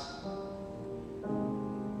us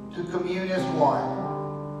to commune as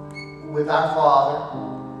one with our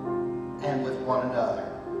Father and with one another.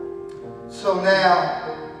 So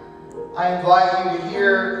now, I invite you to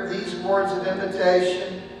hear these words of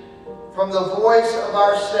invitation from the voice of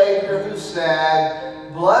our Savior, who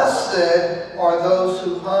said, "Blessed are those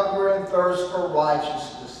who hunger and thirst for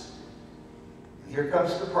righteousness." And here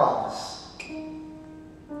comes the promise,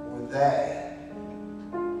 "For they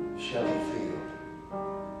shall be filled."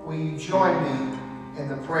 Will you join me in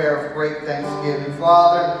the prayer of great thanksgiving?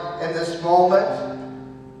 Father, in this moment,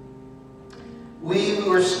 we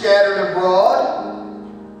who are scattered abroad,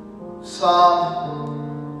 some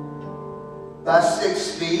by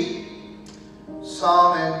 6 feet,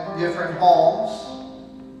 some in different homes,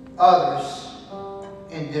 others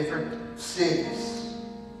in different cities.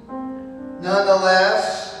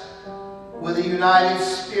 Nonetheless, with a united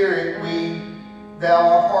spirit, we bow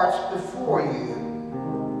our hearts before you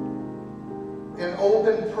in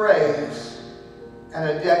open praise and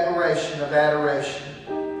a declaration of adoration.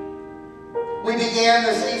 We began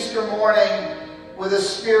this Easter morning with a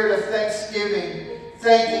spirit of thanksgiving,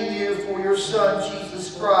 thanking you for your Son,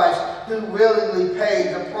 Jesus Christ, who willingly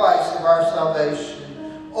paid the price of our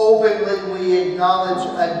salvation. Openly we acknowledge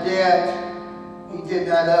a debt He did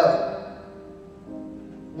not owe,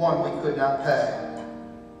 one we could not pay.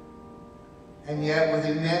 And yet with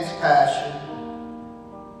immense passion,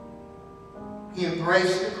 He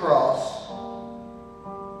embraced the cross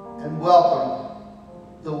and welcomed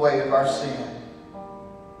the weight of our sin.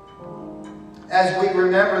 As we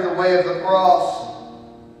remember the way of the cross,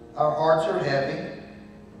 our hearts are heavy,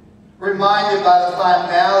 reminded by the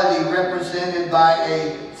finality represented by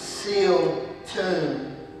a sealed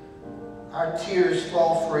tomb. Our tears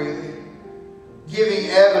fall freely, giving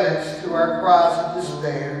evidence to our cries of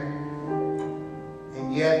despair.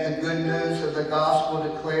 And yet the good news of the gospel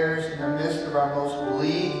declares, in the midst of our most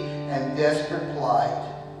bleak and desperate plight,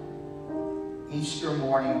 Easter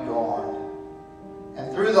morning dawned.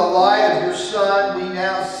 And through the light of your Son, we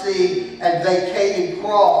now see a vacated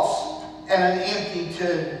cross and an empty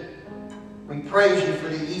tomb. We praise you for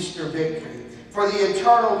the Easter victory, for the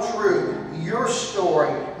eternal truth. Your story,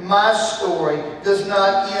 my story, does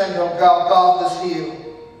not end on Golgotha's hill.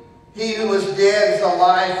 He who was dead is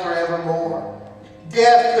alive forevermore.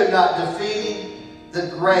 Death could not defeat Him. The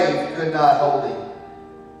grave could not hold Him.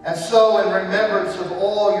 And so, in remembrance of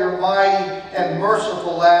all your mighty and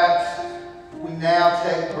merciful acts, we now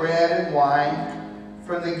take bread and wine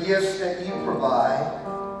from the gifts that you provide,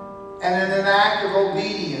 and in an act of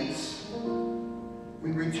obedience,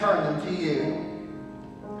 we return them to you.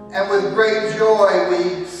 And with great joy,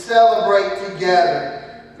 we celebrate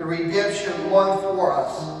together the redemption won for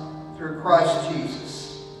us through Christ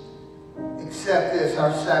Jesus. Accept this,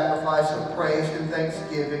 our sacrifice of praise and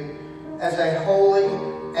thanksgiving, as a holy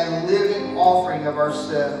and living offering of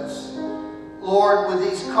ourselves. Lord, with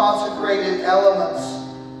these consecrated elements,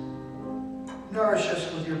 nourish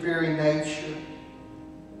us with your very nature.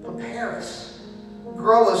 Prepare us.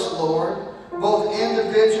 Grow us, Lord, both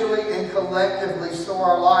individually and collectively, so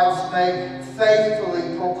our lives may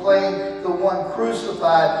faithfully proclaim the one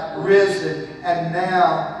crucified, risen, and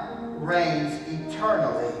now reigns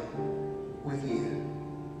eternally with you.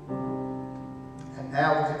 And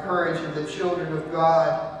now, with the courage of the children of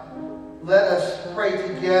God, let us pray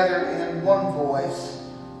together in one voice,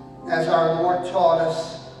 as our Lord taught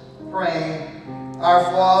us, praying, Our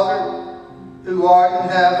Father, who art in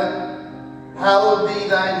heaven, hallowed be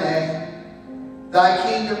thy name. Thy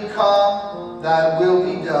kingdom come, thy will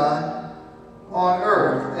be done, on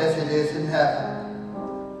earth as it is in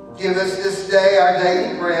heaven. Give us this day our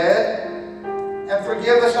daily bread, and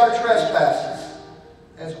forgive us our trespasses,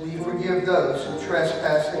 as we forgive those who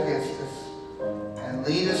trespass against us. And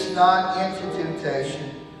lead us not into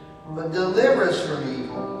temptation, but deliver us from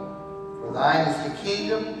evil. For thine is the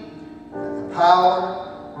kingdom, and the power,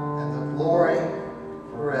 and the glory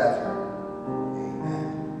forever.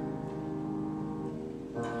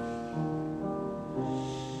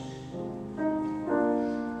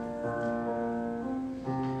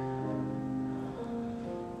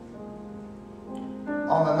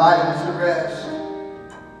 On the night of his arrest,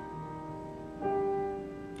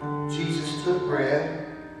 Jesus took bread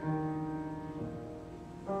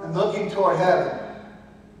and, looking toward heaven,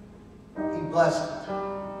 he blessed it,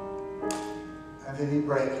 and then he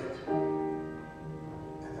broke it,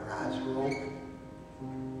 and their eyes were open,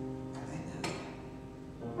 and they knew.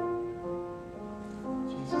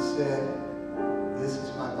 Jesus said, "This is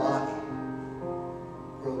my body,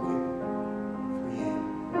 broken for you."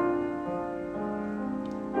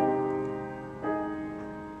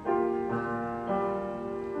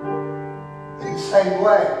 Same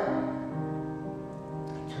way,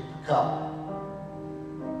 he took the cup.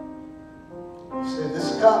 He said, "This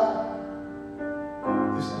cup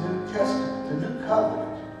is the New Testament, the New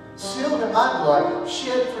Covenant, sealed in my blood,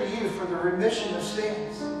 shed for you for the remission of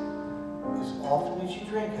sins. As often as you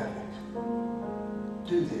drink of it,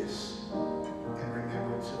 do this in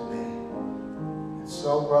remembrance of me." And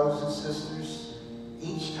so, brothers and sisters,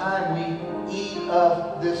 each time we eat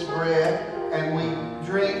of this bread and we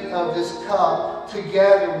drink of this cup,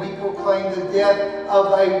 together we proclaim the death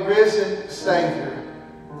of a risen Savior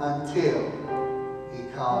until he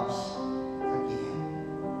comes again.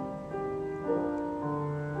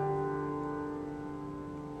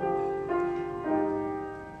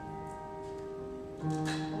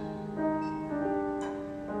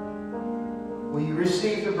 Will you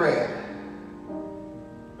receive the bread,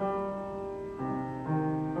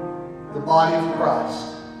 the body of Christ,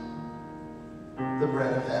 the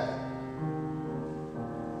bread of heaven?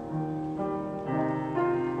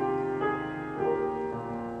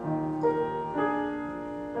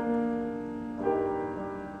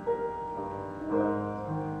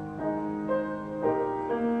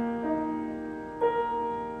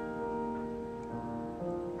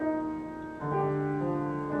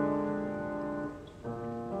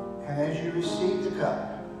 And as you receive the cup,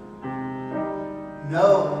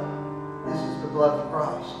 know this is the blood of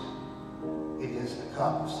Christ. It is the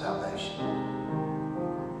cup of salvation.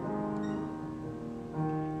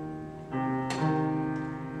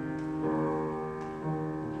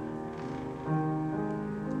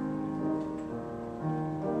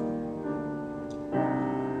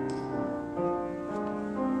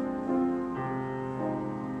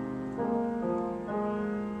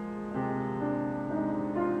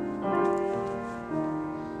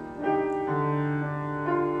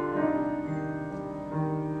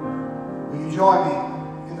 Join me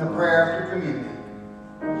in the prayer after communion.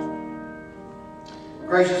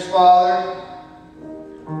 Gracious Father,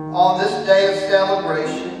 on this day of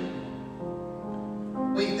celebration,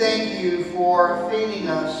 we thank you for feeding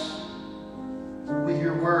us with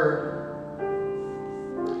your word.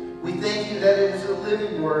 We thank you that it is a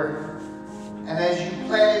living word, and as you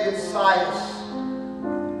plant it inside us,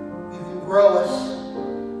 you can grow us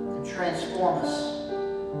and transform us,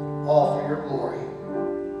 all for your glory.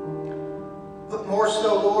 But more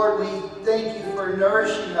so, Lord, we thank you for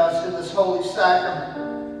nourishing us in this holy sacrament.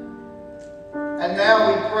 And now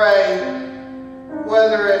we pray,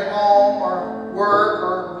 whether at home or work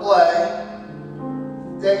or play,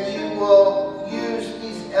 that you will use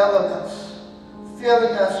these elements,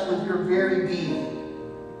 filling us with your very being,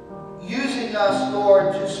 using us,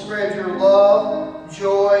 Lord, to spread your love,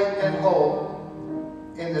 joy, and hope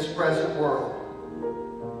in this present world.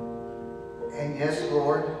 And yes,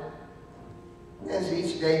 Lord, as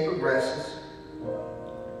each day progresses,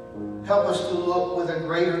 help us to look with a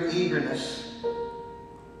greater eagerness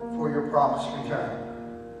for your promised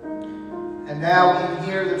return. And now we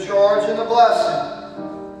hear the charge and the blessing.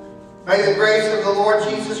 May the grace of the Lord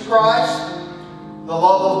Jesus Christ, the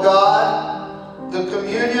love of God, the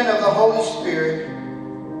communion of the Holy Spirit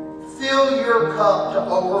fill your cup to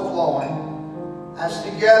overflowing as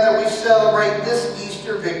together we celebrate this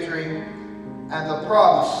Easter victory and the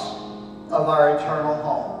promise of our eternal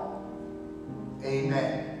home.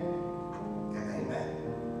 Amen.